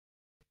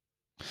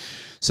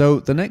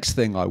So the next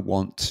thing I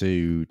want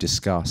to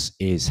discuss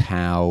is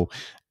how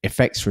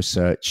effects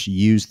research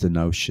used the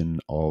notion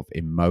of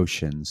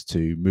emotions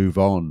to move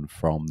on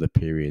from the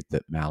period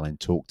that Malin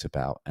talked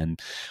about.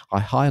 And I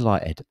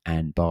highlighted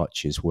Anne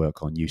Bratsch's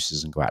work on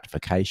uses and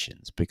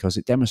gratifications because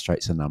it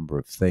demonstrates a number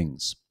of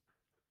things.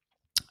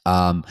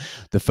 Um,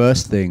 the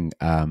first thing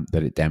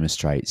that it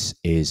demonstrates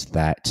is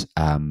that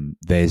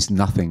there's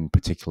nothing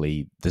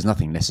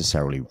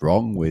necessarily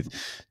wrong with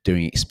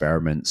doing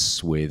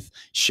experiments with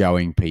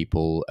showing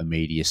people a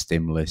media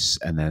stimulus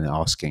and then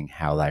asking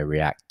how they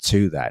react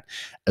to that,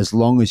 as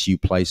long as you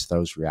place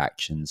those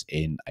reactions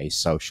in a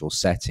social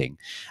setting.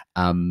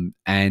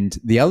 And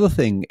the other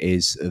thing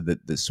is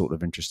that's sort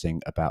of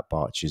interesting about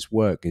Bratsch's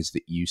work is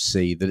that you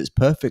see that it's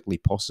perfectly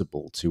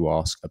possible to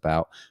ask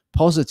about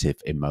positive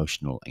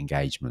emotional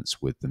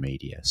engagements with the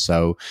media.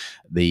 So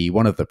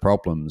one of the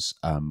problems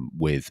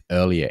with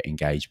earlier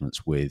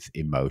engagements with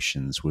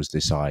emotions was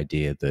this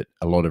idea that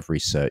a lot of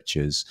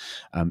researchers,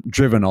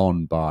 driven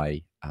on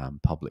by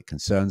public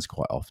concerns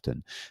quite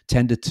often,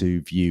 tended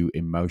to view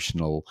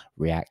emotional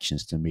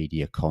reactions to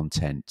media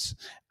content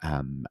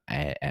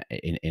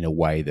in a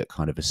way that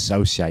kind of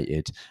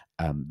associated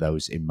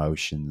those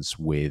emotions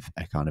with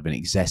a kind of an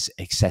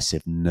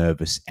excessive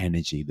nervous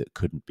energy that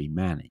couldn't be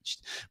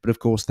managed. But of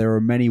course, there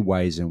are many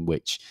ways in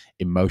which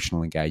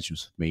emotional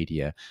engagements with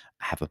media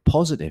have a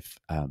positive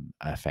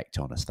effect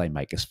on us. They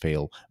make us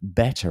feel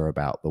better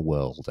about the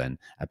world and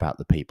about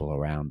the people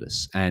around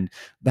us. And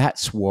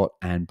that's what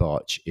Anne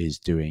Bratsch is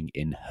doing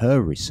in her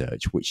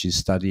research, which is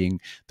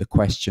studying the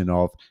question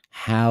of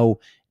how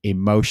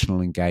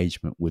emotional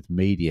engagement with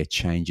media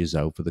changes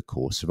over the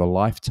course of a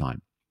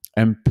lifetime.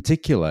 In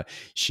particular,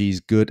 she's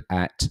good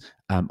at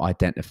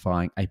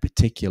identifying a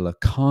particular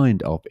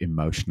kind of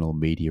emotional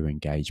media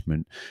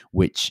engagement,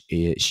 which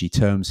she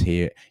terms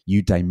here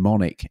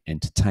eudaimonic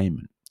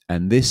entertainment.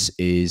 And this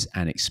is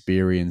an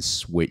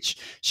experience which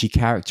she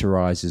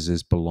characterizes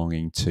as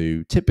belonging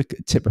to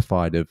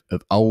typified of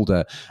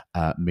older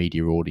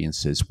media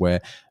audiences,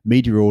 where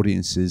media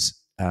audiences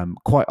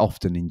quite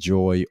often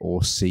enjoy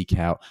or seek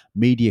out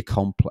media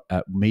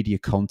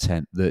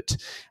content that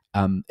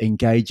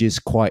engages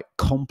quite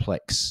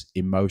complex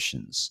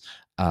emotions,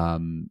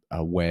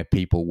 where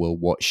people will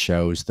watch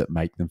shows that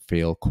make them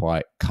feel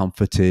quite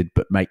comforted,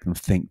 but make them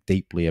think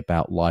deeply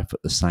about life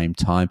at the same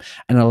time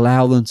and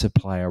allow them to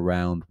play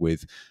around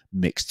with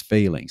mixed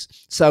feelings.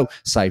 So,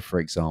 say, for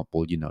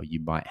example, you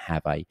might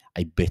have a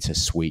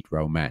bittersweet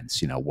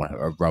romance,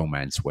 a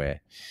romance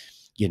where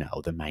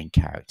the main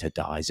character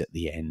dies at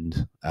the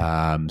end,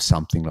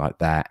 something like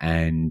that.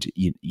 And,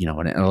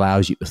 and it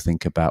allows you to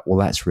think about, well,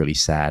 that's really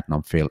sad.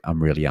 And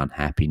I'm really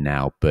unhappy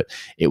now, but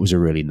it was a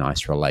really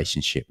nice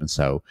relationship. And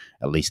so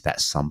at least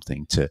that's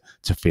something to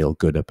feel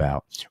good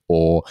about.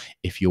 Or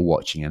if you're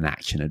watching an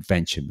action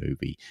adventure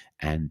movie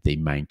and the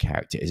main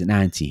character is an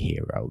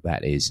anti-hero,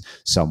 that is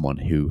someone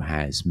who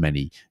has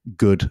many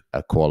good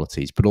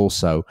qualities, but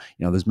also,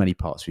 there's many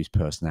parts of his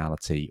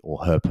personality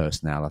or her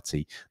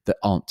personality that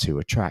aren't too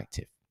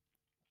attractive.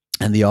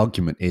 And the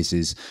argument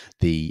is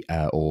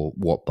or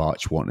what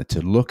Bratsch wanted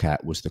to look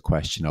at was the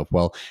question of,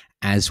 well,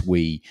 as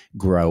we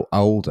grow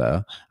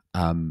older,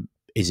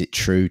 is it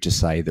true to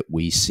say that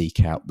we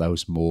seek out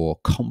those more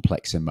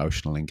complex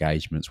emotional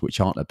engagements,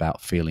 which aren't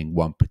about feeling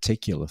one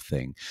particular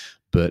thing,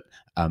 but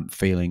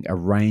feeling a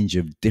range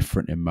of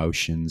different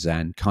emotions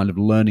and kind of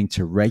learning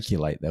to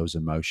regulate those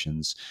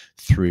emotions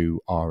through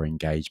our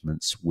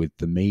engagements with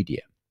the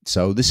media?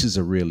 So this is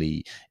a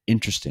really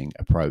interesting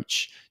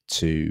approach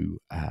to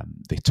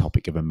the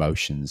topic of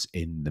emotions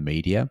in the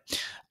media.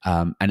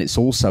 And it's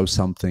also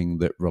something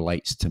that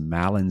relates to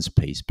Malin's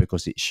piece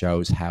because it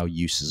shows how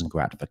uses and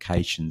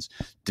gratifications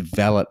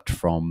developed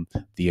from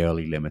the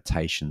early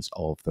limitations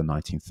of the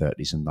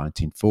 1930s and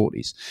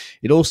 1940s.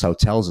 It also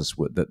tells us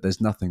that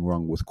there's nothing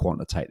wrong with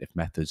quantitative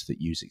methods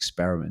that use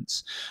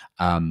experiments.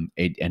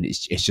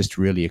 It's just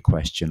really a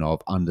question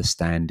of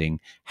understanding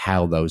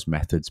how those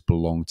methods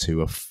belong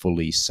to a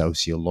fully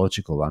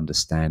sociological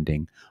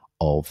understanding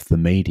of the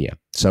media.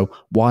 So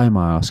why am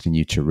I asking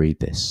you to read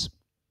this?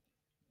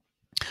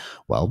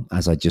 Well,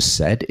 as I just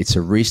said, it's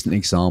a recent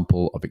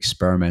example of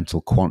experimental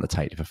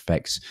quantitative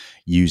effects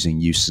using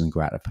uses and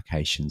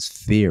gratifications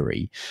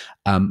theory,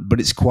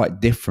 but it's quite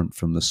different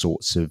from the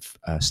sorts of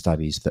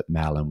studies that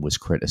Malin was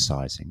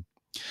criticizing.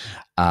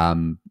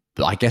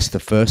 But I guess the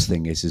first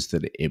thing is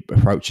that it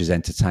approaches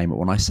entertainment.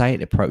 When I say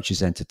it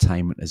approaches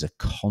entertainment as a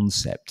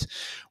concept,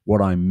 what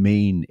I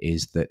mean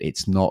is that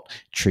it's not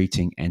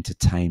treating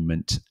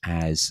entertainment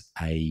as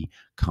a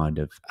kind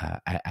of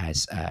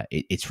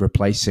it's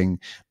replacing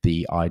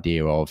the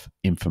idea of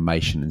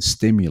information and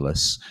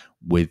stimulus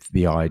with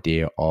the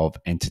idea of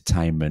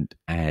entertainment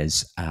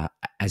as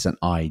an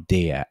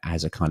idea,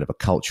 as a kind of a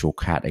cultural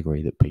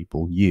category that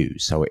people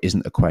use. So it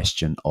isn't a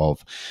question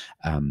of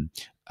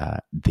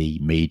the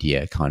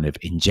media kind of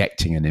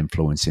injecting an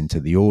influence into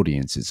the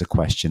audience. It's a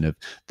question of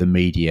the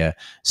media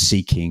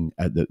seeking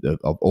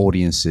of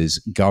audiences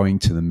going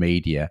to the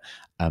media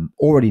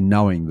already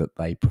knowing that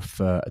they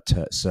prefer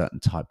a certain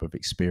type of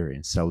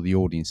experience. So the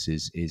audience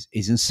is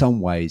in some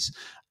ways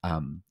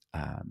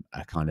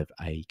a kind of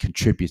a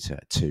contributor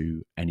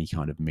to any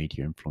kind of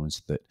media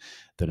influence that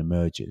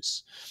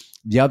emerges.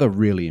 The other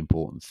really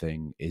important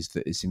thing is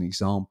that it's an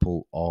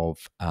example of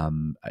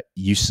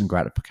use and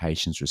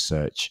gratifications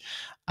research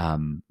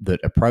that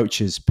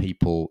approaches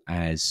people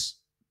as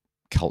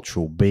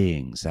cultural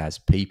beings, as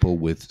people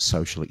with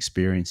social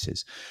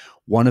experiences.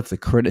 One of the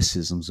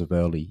criticisms of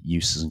early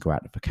uses and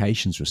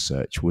gratifications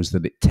research was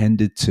that it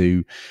tended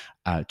to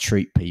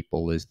treat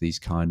people as these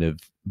kind of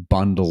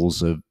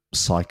bundles of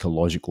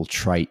psychological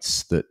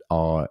traits that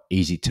are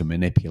easy to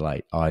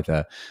manipulate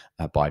either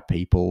by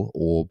people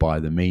or by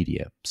the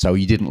media. So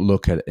you didn't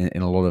look at,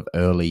 in a lot of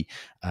early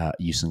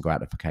use and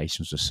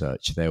gratifications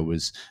research, there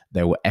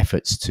were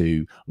efforts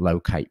to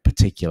locate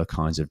particular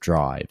kinds of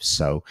drives.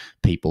 So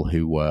people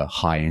who were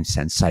high in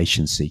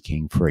sensation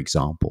seeking, for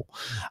example,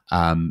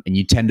 and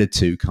you tended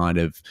to kind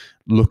of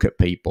look at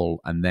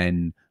people and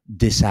then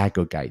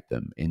disaggregate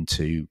them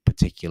into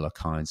particular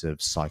kinds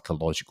of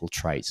psychological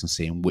traits and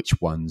seeing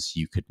which ones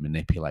you could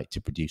manipulate to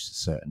produce a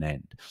certain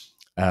end.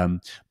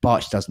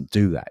 Bratsch doesn't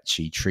do that.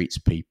 She treats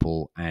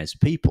people, as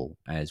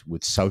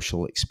with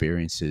social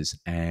experiences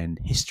and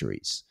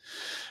histories.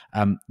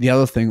 The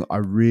other thing I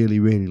really,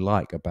 really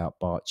like about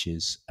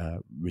Bratsch's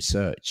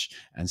research,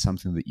 and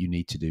something that you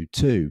need to do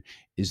too,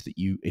 is that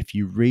if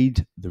you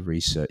read the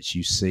research,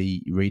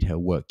 you read her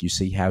work, you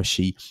see how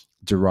she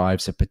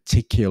derives a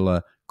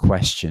particular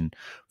question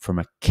from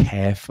a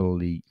careful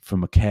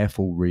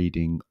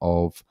reading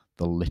of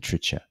the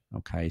literature.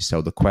 Okay,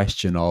 so the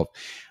question of,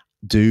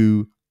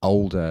 do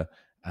older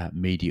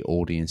media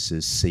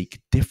audiences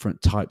seek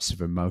different types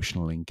of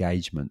emotional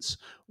engagements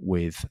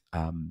with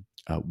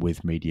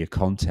media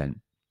content,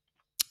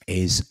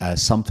 is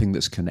something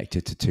that's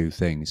connected to two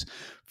things.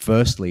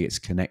 Firstly, it's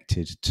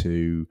connected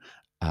to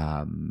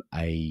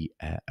a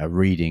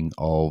reading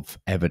of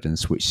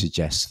evidence which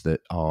suggests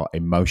that our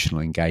emotional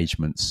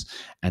engagements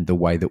and the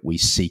way that we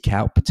seek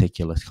out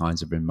particular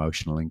kinds of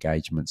emotional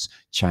engagements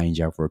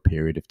change over a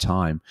period of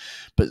time.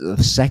 But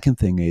the second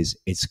thing is,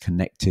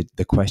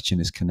 the question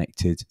is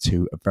connected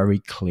to a very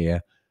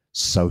clear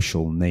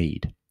social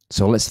need.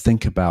 So let's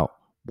think about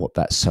what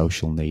that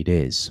social need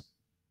is.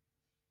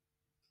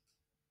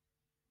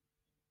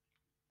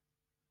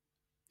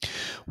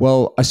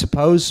 Well, I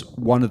suppose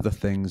one of the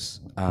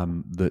things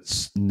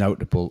that's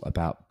notable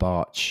about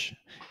Bratsch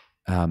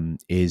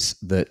is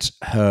that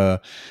her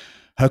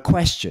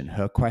question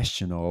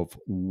of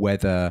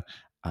whether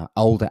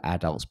older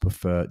adults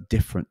prefer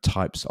different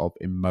types of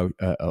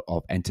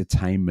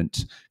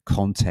entertainment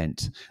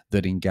content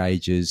that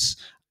engages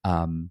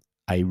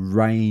a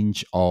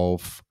range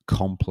of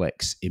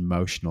complex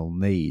emotional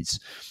needs.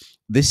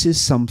 This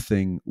is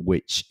something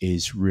which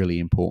is really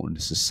important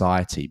to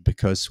society,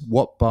 because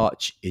what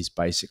Bratsch is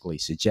basically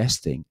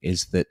suggesting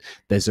is that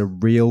there's a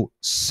real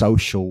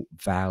social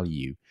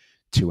value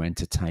to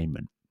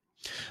entertainment.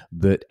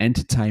 That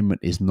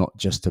entertainment is not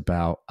just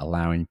about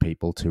allowing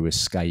people to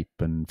escape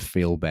and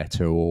feel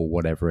better or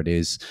whatever it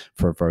is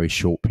for a very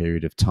short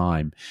period of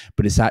time,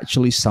 but it's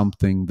actually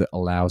something that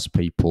allows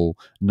people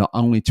not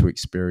only to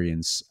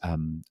experience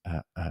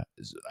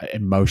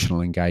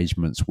emotional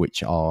engagements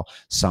which are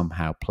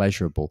somehow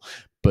pleasurable,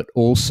 but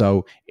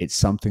also it's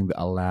something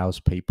that allows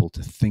people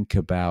to think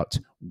about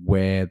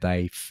where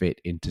they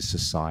fit into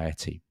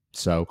society.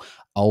 So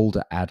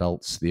older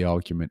adults, the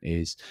argument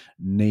is,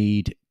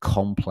 need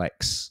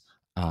complex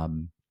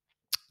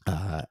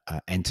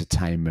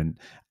entertainment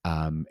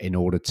in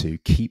order to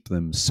keep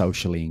them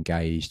socially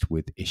engaged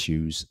with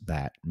issues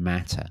that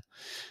matter.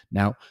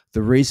 Now,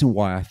 the reason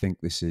why I think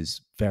this is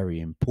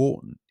very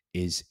important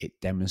is it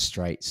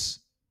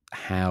demonstrates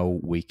how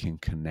we can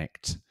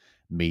connect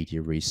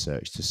media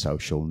research to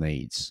social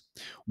needs.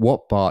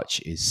 What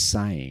Bratsch is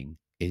saying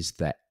is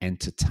that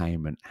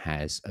entertainment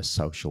has a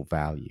social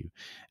value,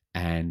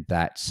 and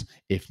that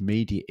if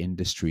media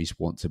industries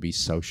want to be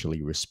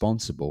socially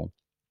responsible,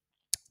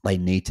 they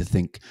need to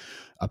think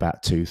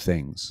about two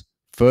things.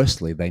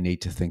 Firstly, they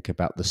need to think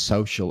about the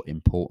social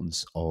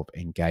importance of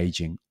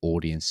engaging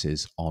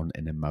audiences on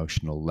an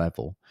emotional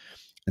level.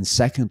 And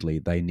secondly,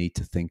 they need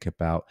to think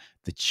about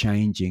the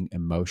changing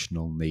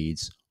emotional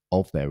needs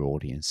of their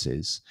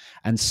audiences.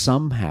 And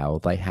somehow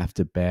they have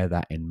to bear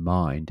that in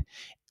mind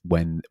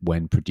when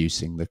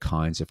producing the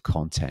kinds of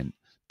content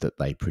that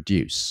they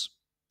produce.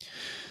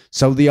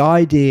 So the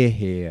idea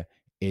here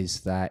is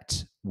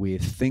that we're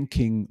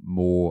thinking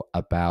more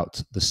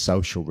about the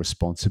social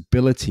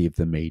responsibility of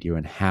the media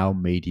and how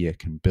media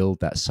can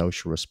build that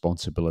social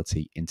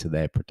responsibility into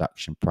their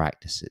production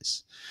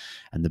practices.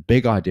 And the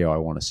big idea I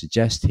want to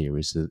suggest here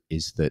is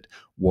that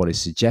what is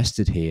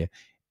suggested here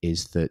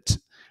is that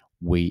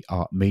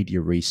media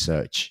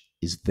research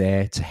is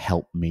there to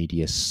help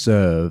media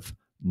serve,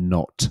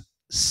 not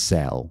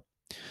sell.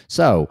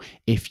 So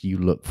if you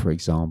look, for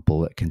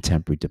example, at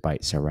contemporary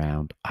debates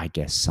around, I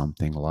guess,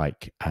 something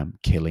like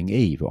Killing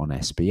Eve on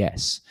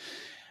SBS,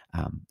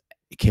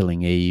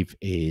 Killing Eve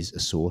is a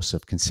source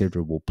of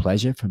considerable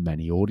pleasure for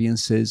many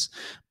audiences,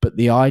 but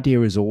the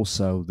idea is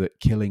also that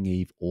Killing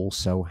Eve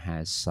also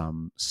has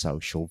some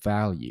social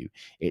value.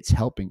 It's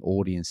helping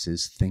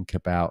audiences think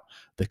about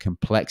the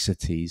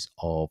complexities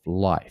of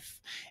life.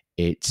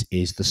 It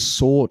is the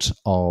sort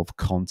of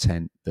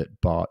content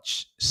that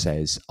Bratsch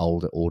says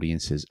older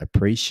audiences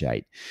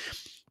appreciate,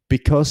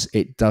 because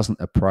it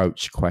doesn't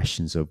approach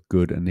questions of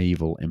good and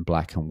evil in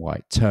black and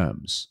white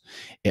terms.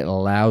 It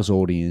allows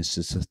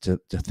audiences to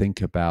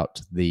think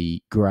about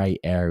the gray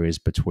areas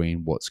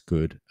between what's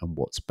good and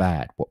what's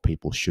bad, what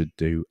people should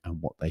do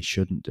and what they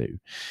shouldn't do.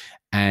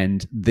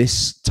 And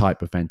this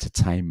type of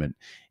entertainment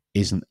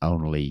isn't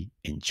only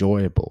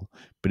enjoyable,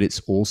 but it's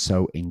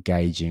also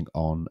engaging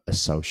on a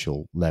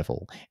social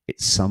level.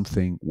 It's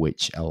something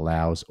which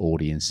allows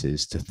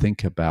audiences to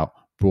think about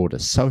broader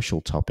social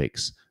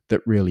topics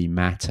that really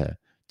matter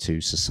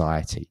to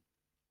society.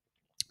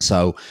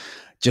 So,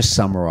 just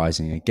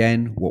summarizing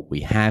again, what we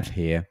have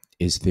here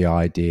is the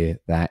idea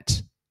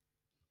that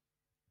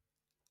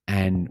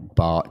Anne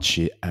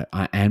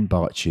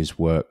Bratsch's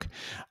work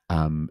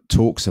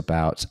talks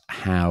about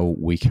how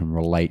we can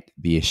relate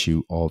the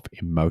issue of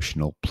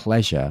emotional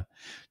pleasure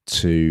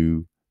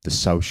to the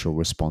social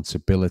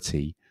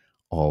responsibility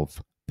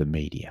of the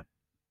media.